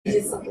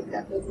something like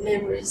that with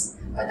memories,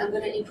 but I'm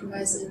gonna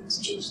improvise and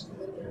change it a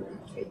little bit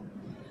around for you.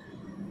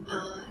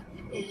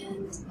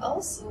 And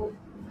also,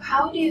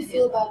 how do you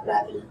feel about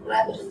rapid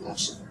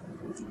induction?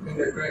 I think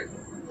they're great.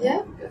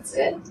 Yeah, that's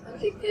good.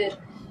 Okay, good.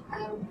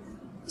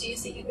 Do you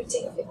think you could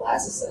take off your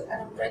glasses so I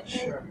don't break them?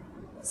 Sure.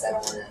 Because I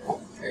don't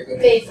want to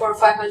pay for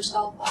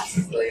 $500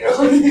 glasses later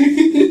on.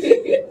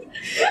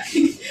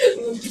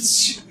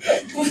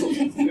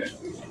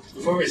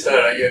 Before we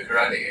start, are you a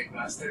karate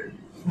master?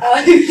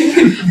 Are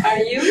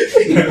you?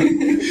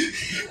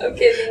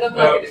 Okay, then I'm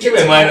not. Keep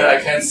in mind that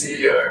I can't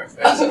see your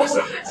face or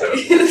something, so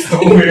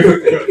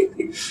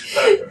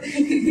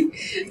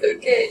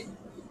Okay.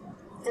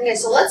 Okay,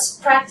 so let's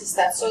practice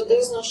that so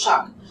there's no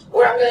shock.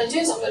 What I'm going to do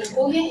is I'm going to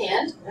pull your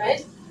hand,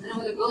 right? And I'm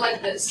going to go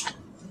like this.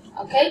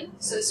 Okay?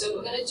 So this is what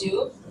we're going to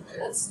do.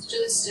 Let's do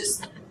this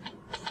just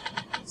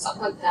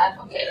something like that.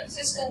 Okay, so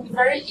it's going to be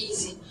very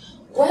easy.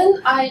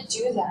 When I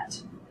do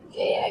that,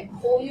 okay, I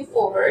pull you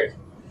forward,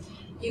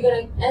 you're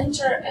going to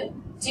enter a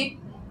deep,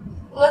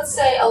 let's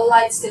say a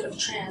light state of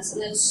trance,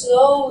 and then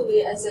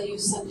slowly as I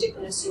use some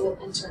deepness, you will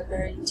enter a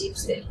very deep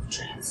state of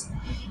trance.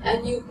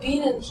 And you've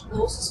been in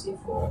hypnosis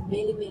before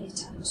many, many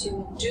times.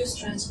 You induce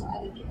trance for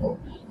other people.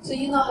 So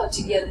you know how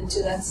to get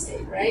into that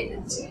state, right?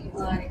 Into a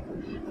hypnotic,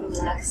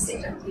 relaxed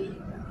state of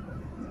being.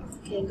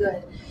 Okay,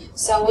 good.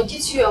 So I want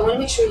to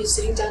make sure you're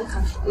sitting down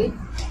comfortably.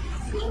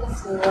 Feet on the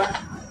floor.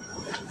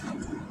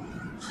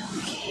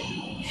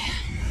 Okay.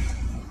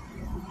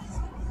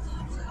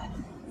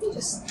 You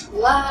just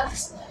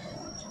relax.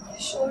 Your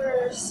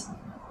shoulders.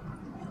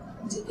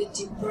 Take a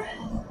deep breath.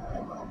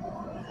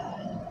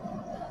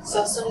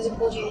 So as soon as you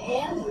hold your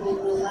hand, you will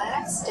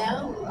relax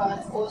down. In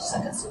about 4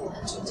 seconds, you will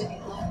enter a deep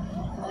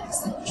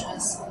relaxed state of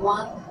trance.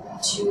 1,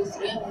 2,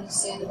 3. I'm going to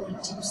say the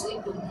word deep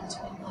sleep. You will enter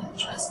hypnotic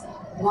trance.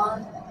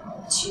 1,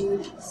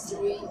 2,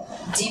 3.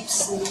 Deep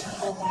sleep.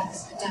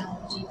 Relax down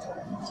deeper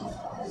and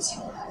deeper as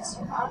you relax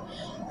your arm.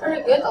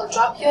 Very good. I'll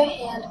drop your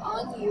hand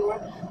on your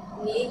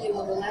knee. You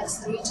will relax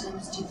 3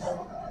 times deeper.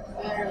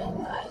 Very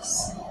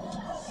nice.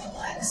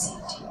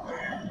 Relaxing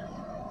deeper.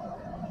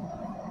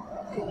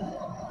 Good.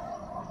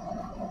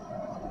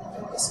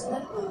 Focus on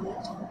that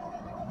moment.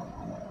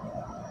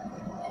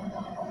 And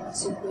as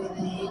you breathe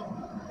in,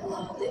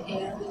 allow the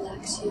air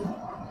relax you.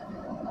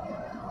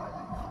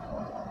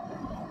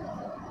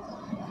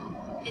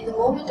 In the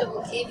moment, I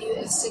will give you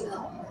a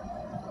signal.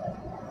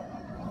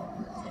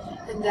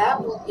 And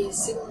that will be a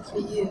signal for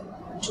you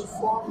to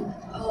form an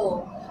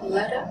O,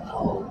 letter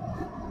O,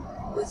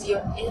 with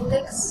your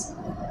index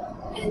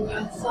and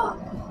your thumb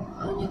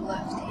on your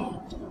left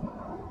hand.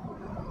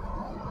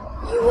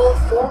 You will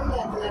form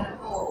that letter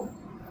O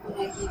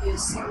when I give you a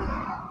signal.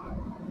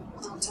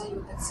 I'll tell you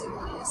what that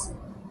signal is.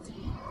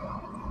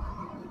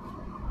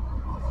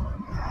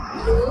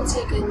 You will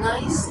take a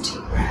nice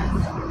deep breath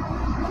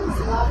and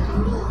fill out your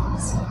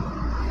lungs.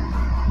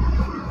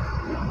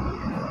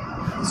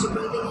 As you're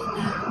breathing in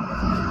now,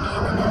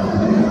 in and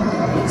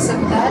out,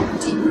 except that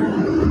deep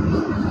breath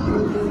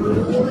will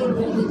be really,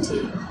 really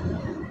deep.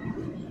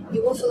 You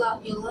will fill out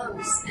your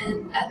lungs,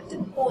 and at the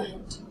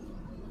point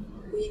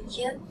where you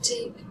can't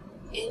take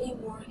any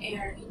more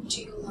air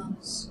into your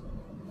lungs,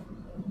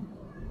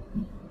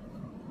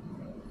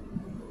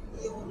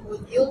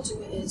 what you'll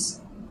do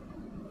is,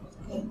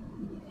 okay,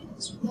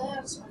 just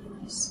relax, very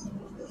nice,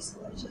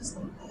 basically just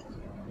like that.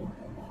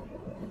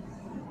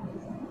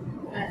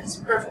 That's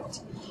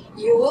perfect.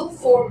 You will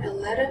form a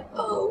letter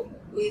O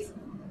with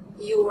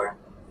your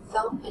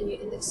thumb and your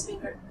index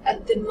finger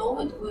at the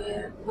moment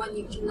when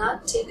you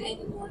cannot take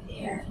any more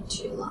air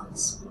into your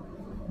lungs.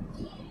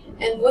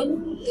 And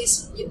when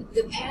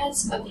the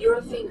pads of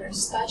your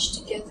fingers touch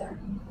together,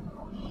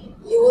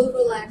 you will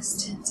relax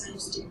 10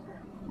 times deeper.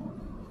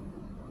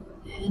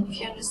 And if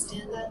you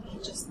understand that, you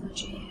just nod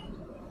your head.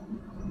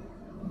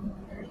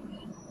 Very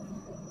good.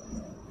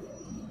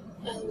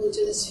 And we'll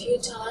do this a few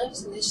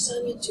times, and each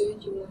time you do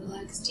it, you will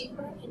relax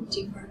deeper and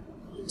deeper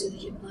into the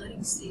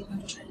hypnotic state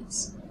of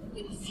trance.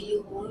 You're going to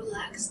feel more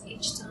relaxed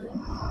each time,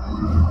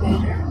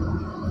 better,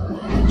 and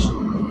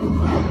actually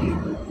happier.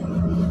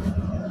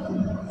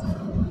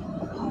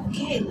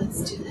 Okay,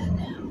 let's do that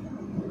now.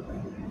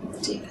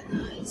 Take a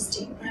nice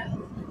deep breath.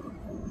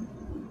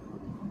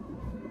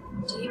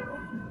 Deeper.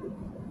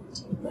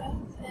 Deep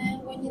breath,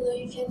 and when you know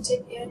you can't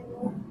take air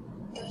anymore,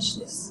 touch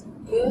this.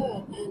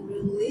 Good, and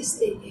release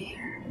the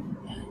air,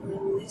 and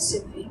release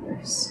your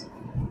fingers.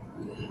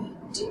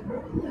 Good, deeper,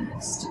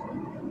 relaxed,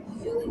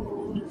 feeling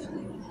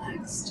wonderfully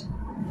relaxed.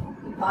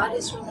 Your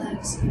body's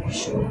relaxed, and your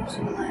shoulders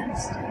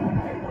relaxed.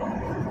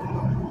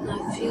 Now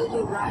feel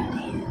your right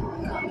hand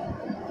coming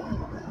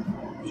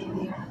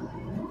heavier,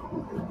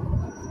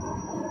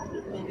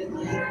 and maybe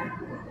lighter.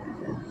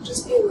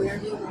 Just be aware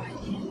of your right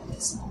hand at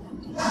this moment.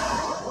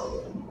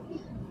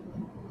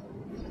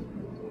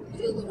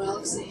 Feel the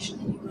relaxation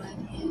in your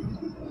right hand,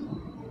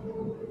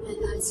 and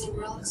that same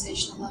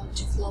relaxation allow it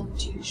to flow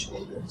into your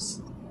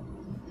shoulders,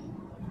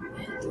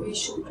 and through your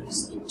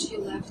shoulders into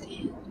your left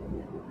hand,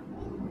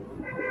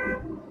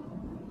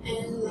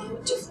 and allow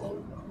it to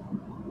flow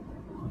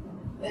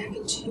back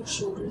into your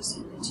shoulders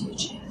and into your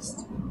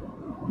chest.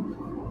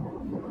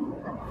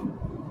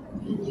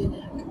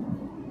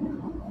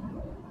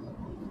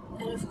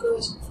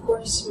 Good. Of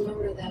course,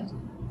 remember that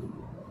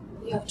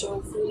you have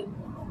total freedom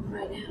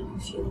right now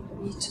if you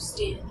need to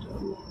stand or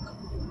walk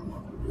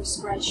or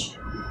scratch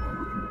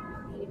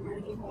any part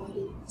of your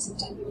body.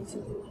 Sometimes people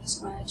feel they want to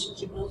scratch and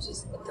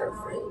hypnosis, but they're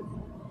afraid.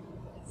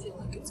 They feel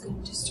like it's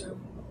going to disturb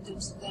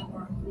them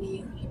or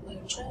me or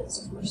hypnotic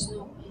trance. Of course,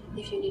 no.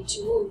 If you need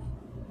to move,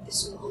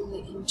 this will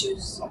only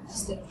induce a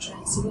state of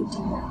trance even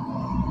deeper.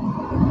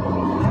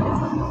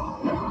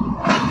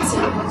 It's a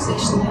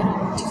relaxation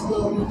letter to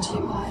flow into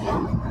your body.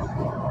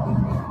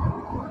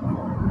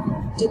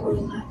 Deeper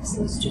relax.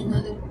 Let's do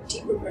another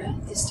deeper breath.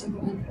 This time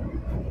one.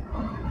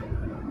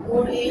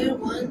 More air.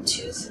 1,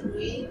 2,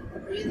 3.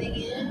 Breathing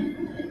in.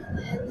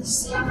 And the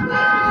same way. You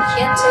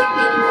can't take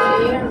any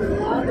more air.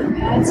 Allow the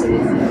pads of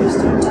your fingers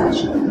to touch.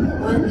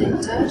 When they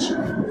touch,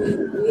 we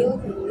will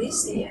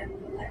release the air.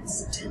 Relax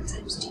 10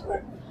 times deeper.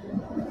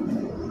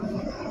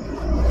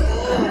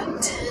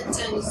 Good. 10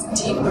 times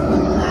deeper.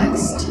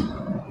 Relaxed.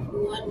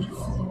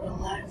 Wonderfully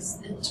relaxed.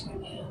 Enter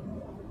now.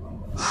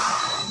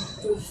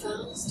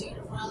 Profound state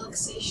of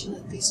relaxation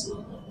at this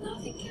moment.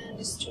 Nothing can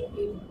disturb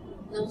you.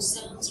 No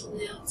sounds from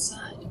the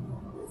outside.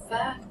 In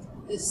fact,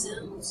 the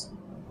sounds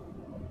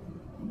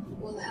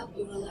will help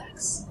you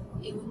relax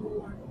even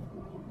more.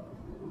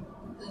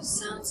 Those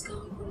sounds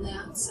coming from the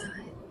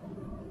outside.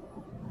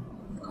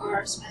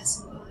 Cars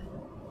passing by.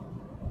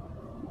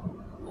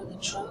 Or the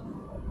truck.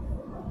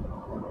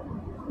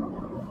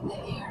 The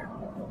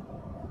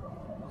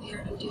air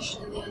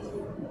conditioner in the other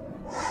room.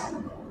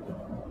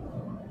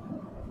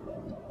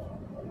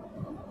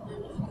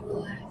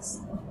 Relax.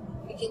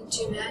 Begin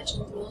to imagine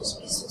the most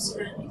peaceful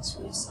surroundings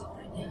for yourself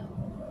right now.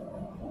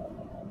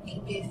 It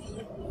can be a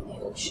field near the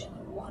ocean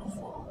or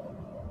waterfall.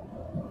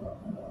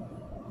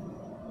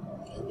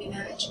 It can be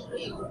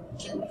imaginary or it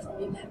can be from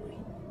your memory.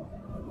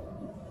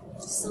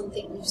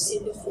 Something you've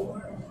seen before,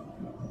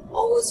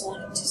 always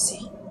wanted to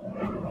see.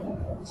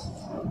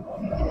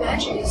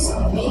 Imagine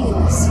yourself being in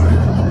these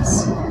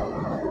surroundings.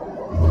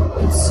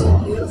 It's so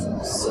beautiful,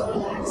 so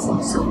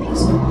relaxing, so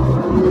peaceful.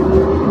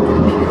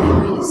 Maybe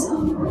remember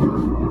yourself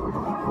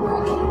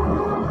walking.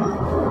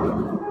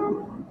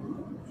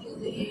 Feel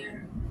the air.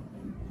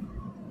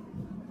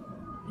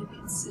 Maybe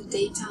it's a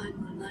daytime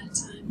or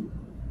nighttime.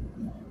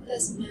 It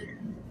doesn't matter.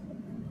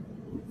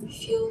 You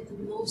feel the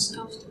most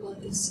comfortable in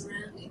these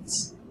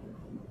surroundings.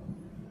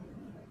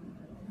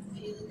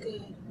 Feeling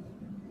good.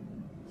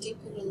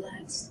 Deeply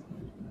relaxed.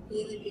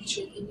 Really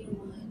picture it in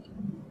your mind.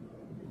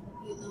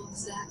 You know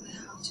exactly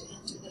how to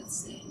enter that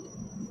state.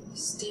 A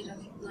state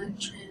of hypnotic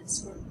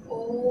trance where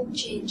all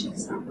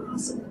changes are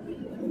possible for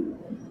you.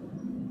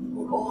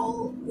 Where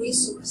all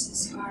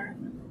resources are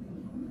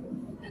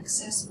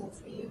accessible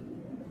for you.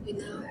 You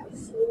now have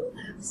full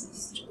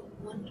access to the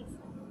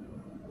wonderful,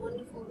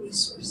 wonderful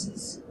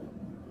resources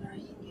that are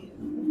in you.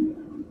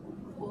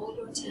 All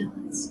your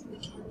talents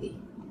that can be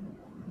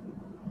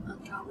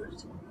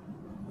uncovered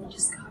or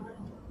discovered.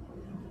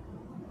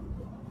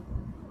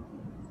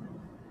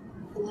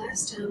 The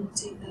last time we'll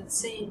take that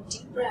same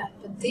deep breath,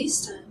 but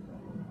this time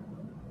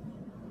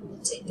we'll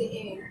take the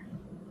air.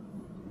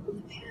 When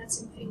the pads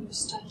and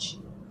fingers touch,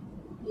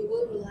 you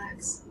will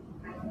relax.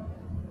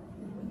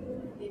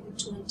 Maybe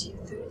 20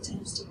 or 30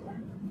 times deeper.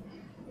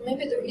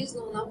 Maybe there is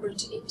no number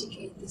to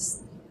indicate the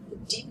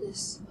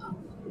deepness of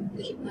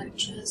the hypnotic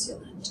trance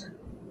you'll enter.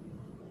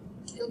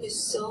 It'll be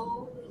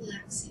so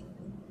relaxing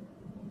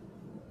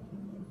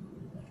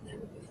like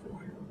never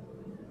before.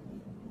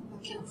 I'll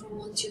count from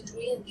 1, 2,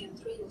 3, and count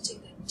 3. We'll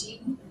take that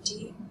deep,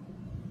 deep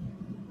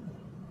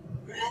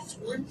breath.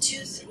 1,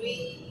 2,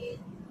 3.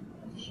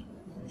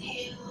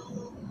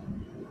 Inhale.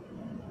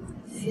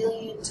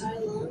 Feeling your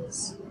entire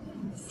lungs.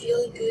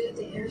 Feeling good.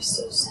 The air is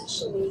so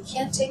essential. When you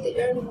can't take the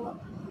air anymore,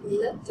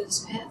 let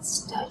those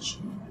pads touch.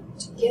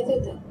 Together,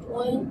 that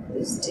point,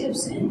 those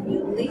tips, and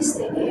release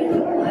the air,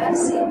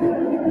 relaxing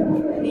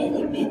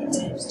many, many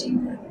times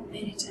deeper.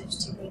 Many times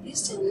deeper.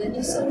 This time, let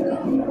yourself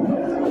go.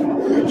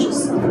 Let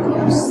yourself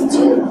go.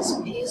 Still this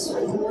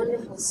peaceful,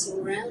 wonderful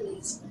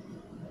surroundings.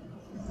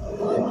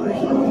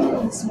 Wandering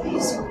in this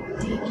peaceful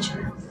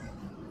nature.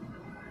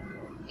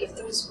 If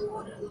there's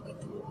water, look at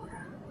the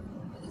water.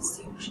 But it's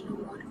the ocean and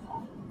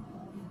waterfall.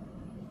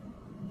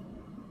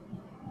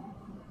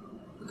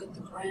 Look at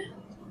the ground.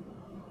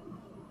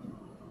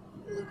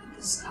 Look at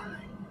the sky.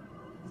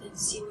 And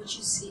see what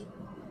you see.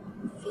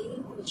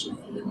 Feel what you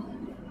feel.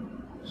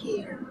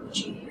 Hear what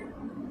you hear.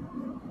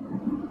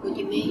 What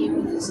you may hear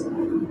in this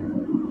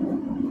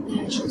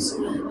natural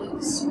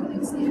surroundings, whether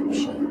it's the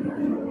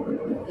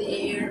ocean, the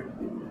air.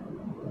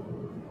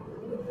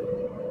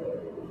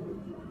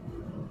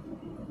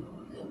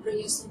 And bring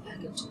yourself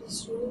back into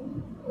this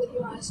room with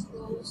your eyes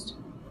closed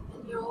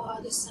and hear all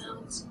other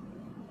sounds.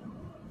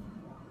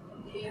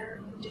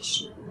 Air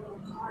conditioner or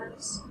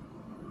cars.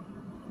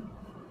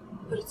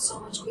 But it's so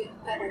much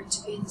better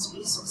to be in this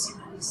peaceful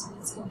surroundings. So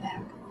let's go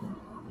back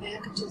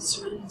into the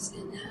surroundings.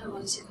 And now,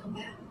 as you come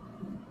back,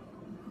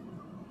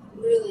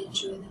 really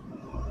enjoy them.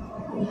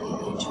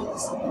 Really enjoy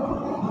this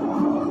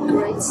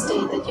great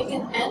state that you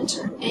can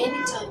enter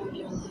any time of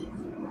your life.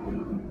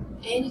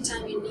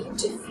 anytime you need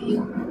to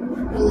feel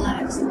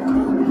relaxed and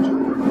calm, you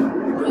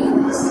can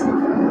bring this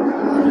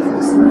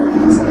wonderful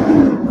surroundings.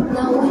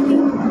 Now when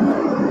you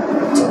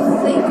to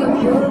think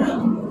of your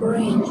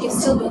brain, you can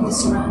still be in the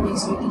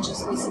surroundings, or you can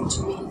just listen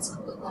to me. It's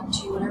completely up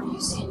to you, whatever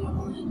you see in your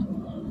mind.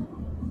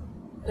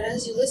 But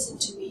as you listen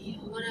to me,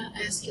 I want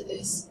to ask you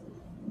this.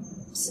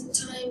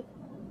 Sometimes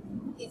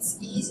it's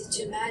easy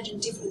to imagine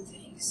different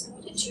things.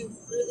 What did you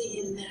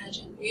really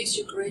imagine? Use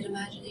your great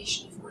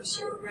imagination. Of course,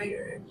 you're a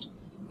writer and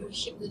you're a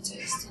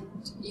hypnotist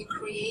and you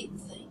create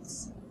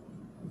things.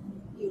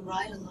 You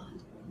write a lot.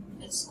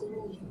 At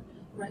school, you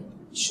write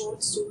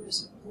short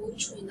stories or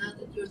poetry. Not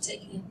that you're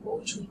taking in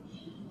poetry.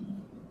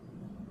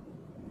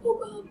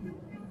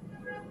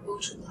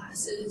 Poetry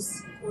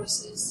classes,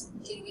 courses,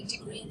 getting a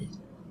degree in it.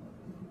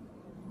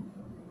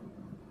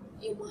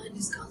 Your mind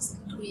is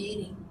constantly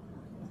creating.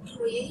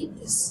 Create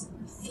this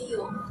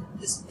field,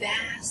 this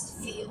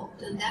vast field,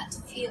 and that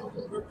field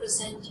will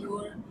represent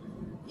your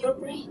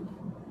brain.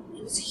 And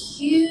it's a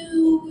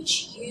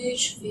huge,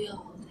 huge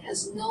field. It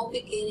has no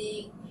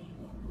beginning,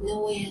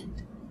 no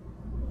end.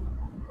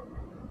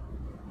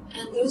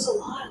 And there's a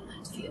lot in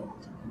that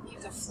field. Maybe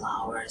there are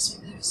flowers,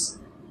 maybe there's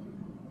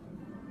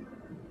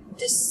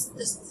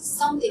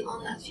something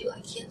on that field.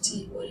 I can't tell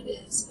you what it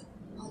is, but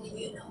only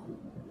you know.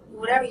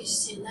 Whatever you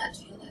see in that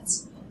field,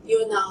 that's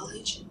your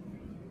knowledge.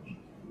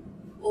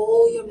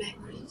 All your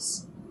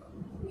memories,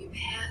 from your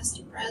past,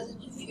 your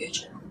present, your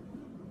future,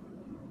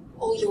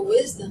 all your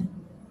wisdom,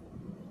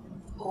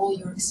 all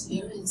your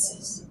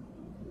experiences.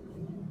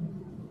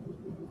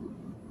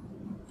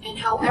 And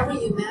however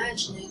you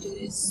imagine it, it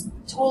is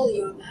totally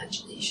your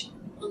imagination.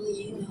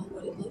 Only you know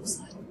what it looks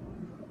like.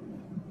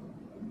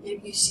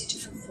 Maybe you see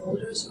different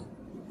folders or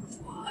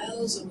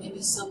files, or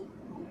maybe some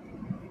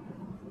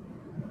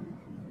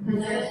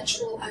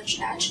natural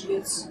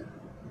attributes.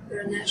 There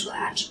are natural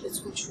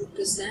attributes which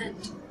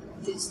represent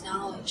this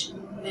knowledge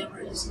and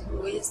memories and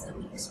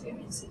wisdom and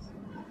experiences.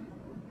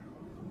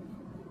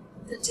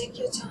 Then take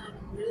your time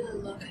and really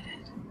look at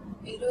it.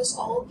 It is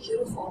all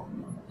beautiful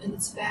and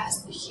it's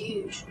vastly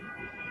huge.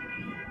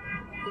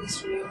 It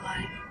is real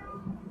life.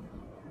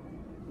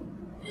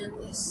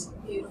 Endless,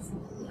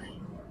 beautiful life.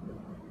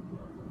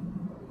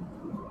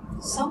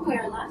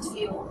 Somewhere in that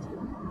field,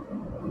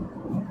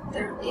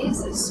 there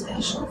is a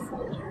special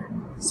folder,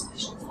 a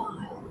special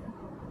file,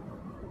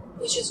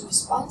 which is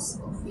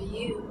responsible for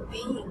you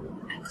being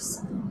an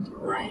excellent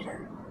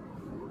writer.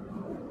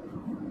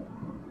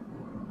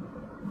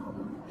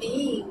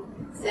 Being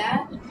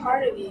that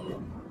part of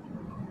you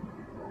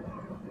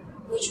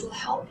which will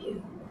help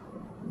you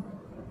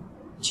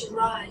to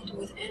write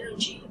with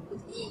energy,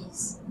 with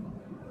ease.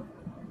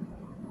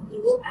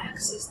 You will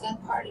access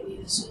that part of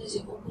you as soon as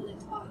you open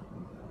that file.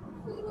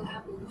 It will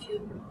happen in a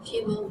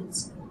few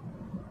moments.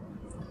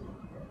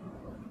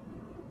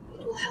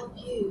 It will help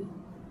you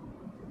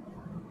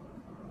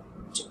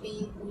to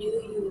be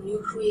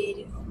new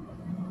creative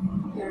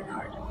here in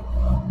art.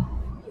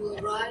 You will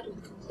write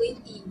with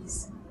complete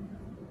ease.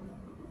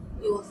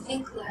 You will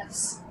think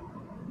less.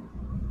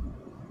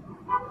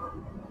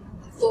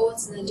 The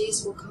thoughts and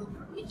ideas will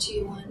come into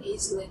your mind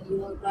easily, and you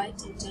will write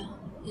them down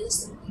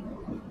instantly.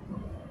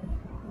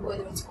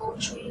 Whether it's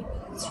poetry,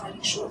 whether it's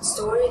writing short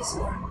stories,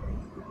 or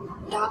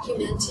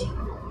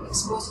documenting,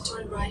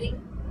 expository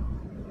writing.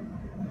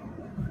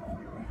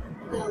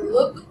 Now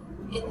look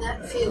in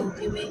that field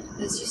you made.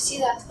 As you see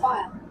that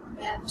file,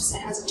 perhaps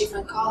it has a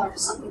different color,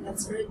 something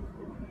that's very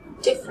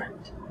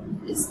different.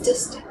 It's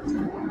distant,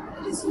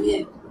 it is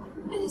new,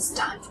 and it's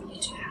time for you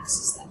to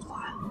access that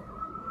file.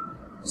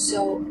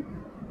 So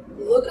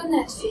look in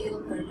that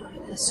field, Bernard,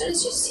 and as soon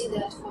as you see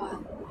that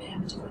file, it may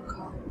have a different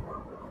color.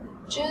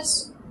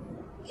 Just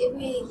give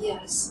me a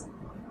yes.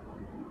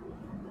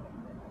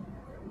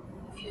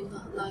 If you're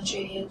not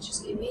sure yet,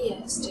 just give me a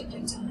yes. Take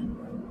your time.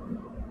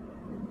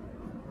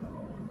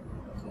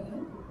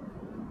 Good.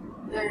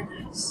 Very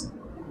nice.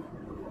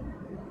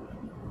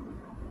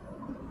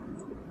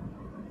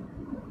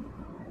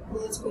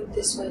 Well, let's put it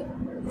this way.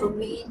 For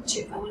me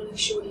to, I want to make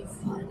sure you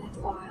find that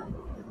file.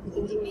 You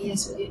can give me a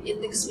yes with your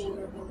index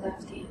finger on your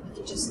left hand. You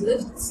can just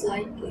lift it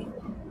slightly.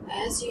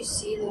 As you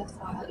see that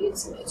file,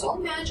 it's all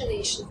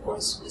imagination, of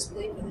course, just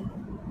play with it.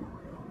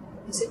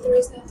 As if there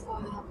is that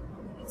file,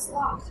 it's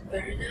locked.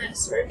 Very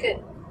nice, very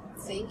good.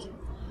 Thank you.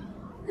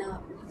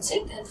 Now,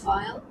 take that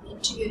file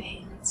into your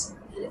hands,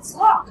 and it's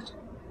locked.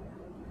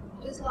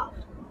 It is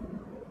locked.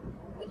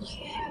 But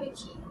you have a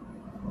key.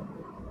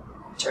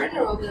 Turn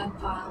over that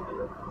file,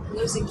 and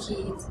there's a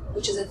key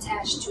which is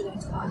attached to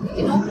that file. You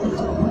can open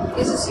it.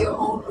 This is your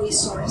own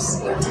resource,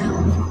 your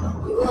talent.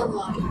 You will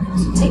unlock it.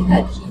 So take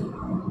that key.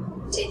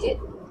 Take it,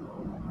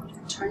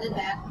 turn it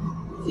back,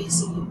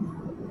 facing you,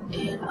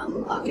 and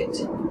unlock it.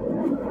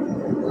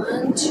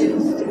 1, 2,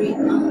 3,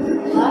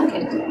 unlock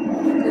it.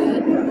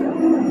 Good.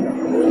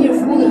 When you're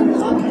fully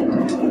unlock it,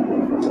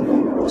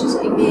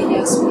 just give me a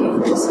yes when you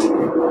press it.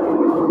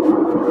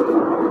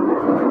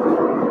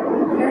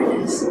 Very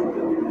nice.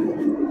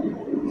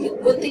 You can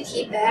put the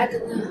key back in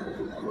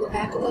the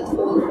back of that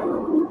folder,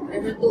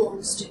 wherever it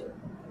belongs to.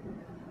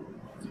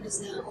 It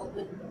is now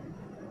open.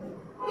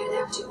 You don't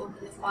have to open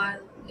the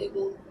file. It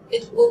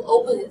will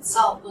open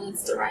itself when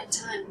it's the right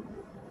time,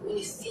 when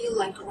you feel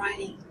like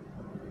writing.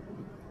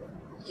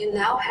 You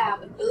now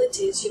have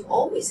abilities you've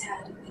always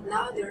had, but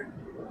now they're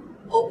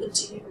open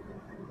to you.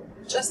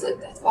 Just like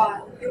that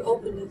file, you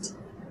open it.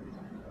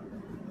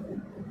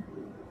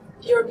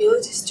 Your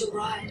abilities to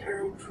write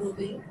are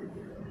improving.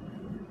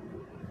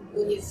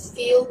 When you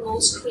feel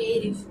most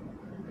creative,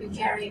 you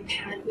carry a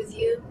pad with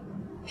you,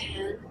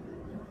 pen.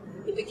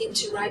 You begin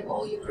to write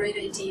all your great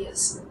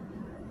ideas.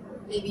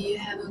 Maybe you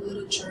have a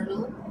little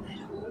journal at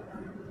home,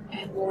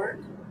 at work,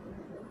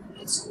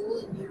 at school,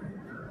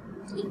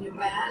 in your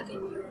bag,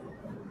 in your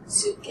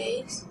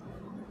suitcase.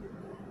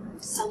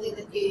 Something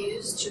that you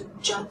use to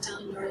jot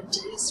down your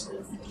ideas for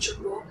a future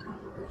book,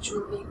 which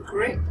will be a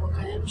great book,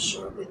 I am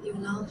sure, with your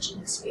knowledge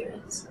and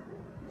experience.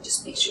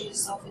 Just picture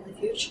yourself in the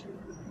future,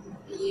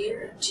 a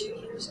year, 2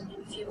 years, or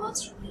maybe a few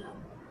months from now.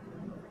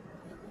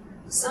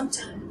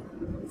 Sometime,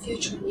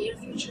 future, near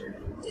future,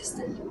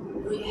 distant,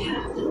 where you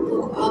have that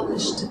book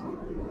published.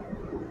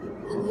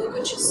 And look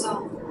at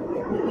yourself.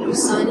 Maybe you're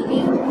signing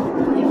it,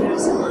 maybe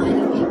there's a line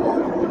of people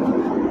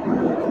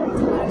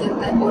who want to get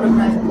that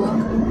autographed book.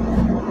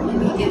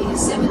 Maybe you're getting a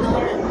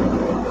seminar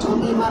and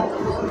talking about the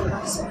book, your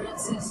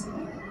experiences.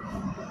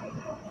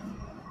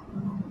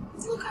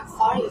 Look how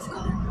far you've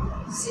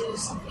gone. See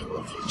yourself in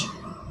the future.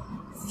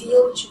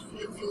 Feel what you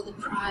feel. Feel the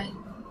pride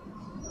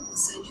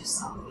inside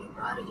yourself. You're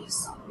proud of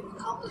yourself. You've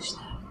accomplished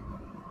that.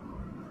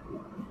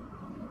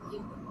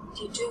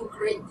 You're doing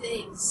great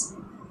things.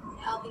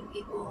 Helping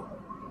people.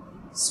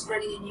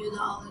 Spreading a new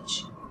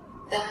knowledge.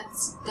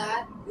 That's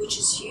that which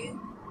is you.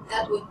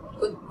 That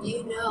what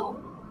you know.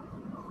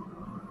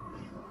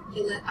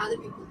 You let other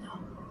people know.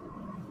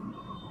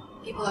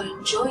 People are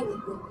enjoying the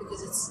book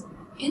because it's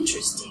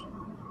interesting.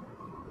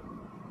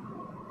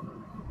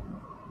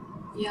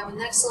 You have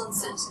an excellent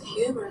sense of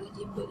humor that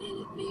you put in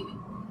it, maybe,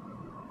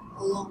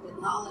 along with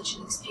knowledge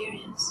and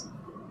experience.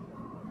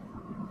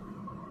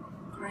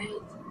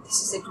 Great.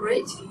 This is a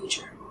great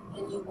future,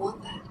 and you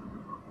want that.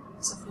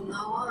 So from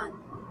now on,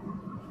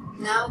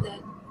 now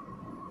that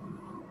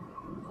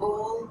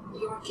all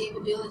your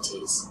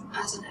capabilities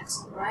as an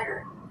excellent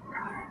writer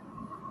are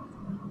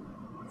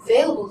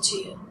available to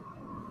you,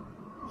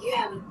 you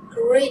have a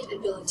great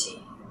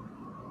ability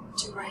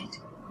to write.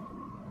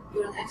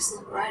 You're an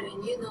excellent writer,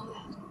 and you know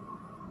that.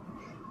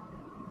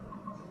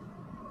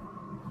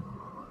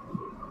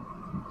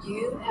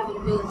 You have an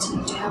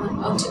ability to have an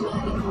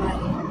automatic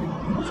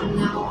writing from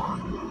now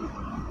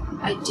on.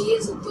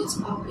 Ideas and thoughts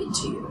pop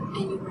into you,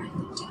 and you write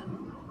them down.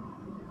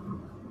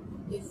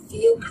 You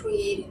feel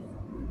creative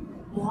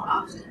more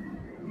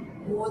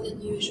often, more than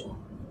usual.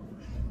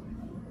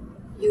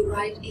 You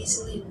write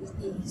easily and with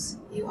ease.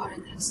 You are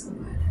an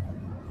excellent writer.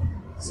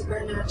 So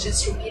Bernard,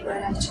 just repeat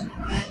right after me.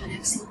 I am an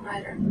excellent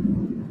writer.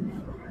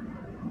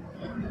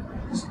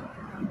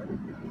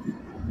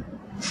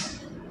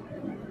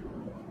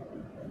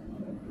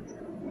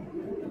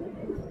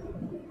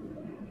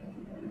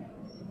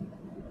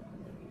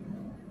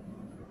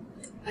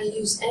 I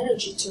use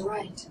energy to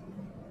write.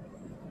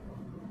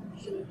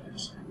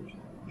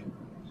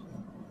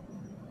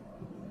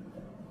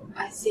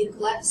 I think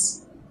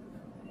less.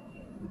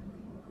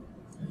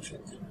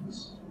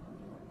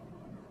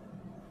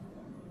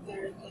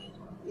 Very good.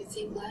 You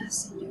think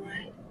less and you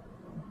write.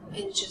 And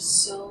it's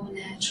just so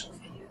natural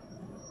for you.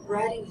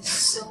 Writing is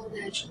so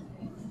natural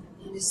for you.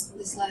 And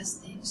this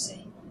last thing you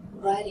say,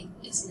 writing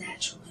is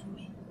natural for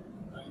me.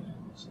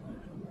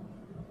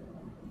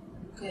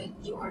 Good.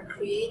 You are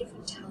creative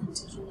and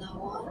talented from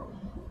now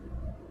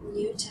on.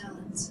 New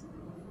talents,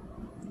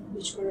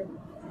 which were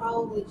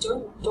probably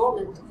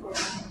dormant for a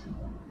while,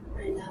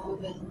 are now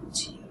available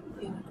to you.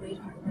 You are a great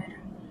art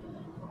writer.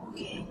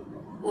 Okay.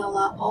 Now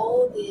allow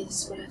all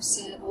this, what I've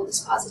said, all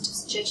these positive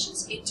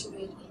suggestions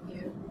integrate in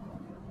you.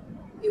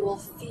 You will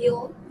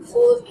feel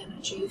full of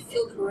energy. You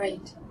feel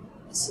great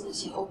as soon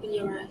as you open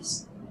your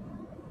eyes.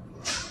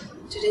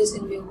 Today's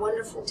going to be a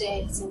wonderful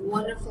day. It's a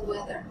wonderful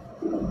weather.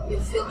 You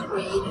feel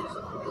creative.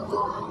 You'll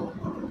go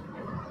home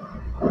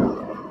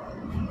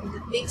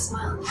with a big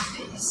smile on your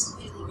face,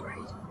 feeling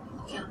great.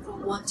 Count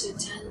from 1 to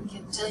 10 and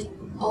keep telling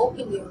you,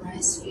 open your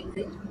eyes, feel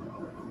great.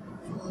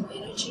 Full of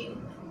energy.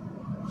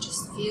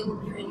 Just feel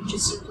your energy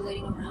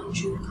circulating around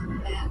you, come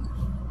back.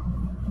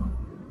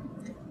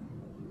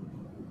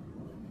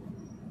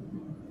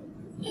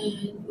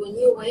 And when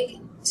you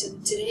awaken to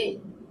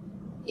today,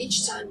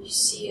 each time you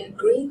see a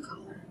green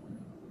color,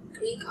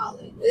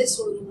 this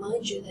will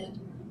remind you that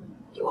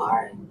you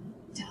are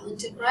a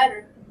talented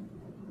writer,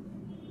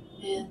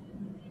 and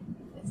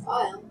the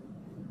file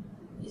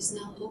is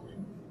now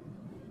open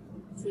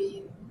for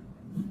you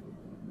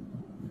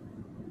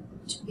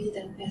to be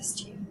the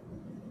best you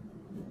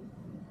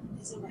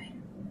as a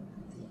writer.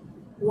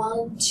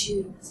 1,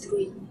 2,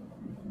 3,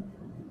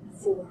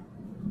 4.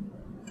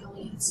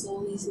 Coming out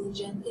slowly, easily,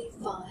 gently.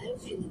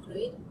 5, feeling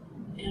great.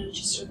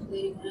 Energy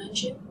circulating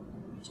around you.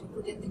 Don't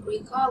forget the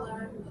green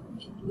color.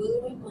 It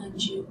will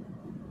remind you.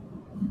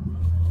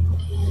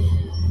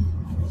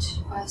 And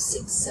 5,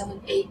 6,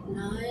 7, 8,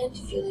 9.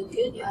 Feeling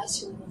good. Your eyes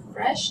feeling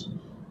refreshed.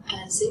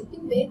 And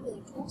sleeping, baby,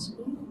 in cold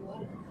spring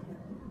water.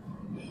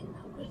 And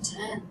number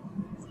 10.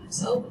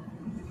 Eyes open.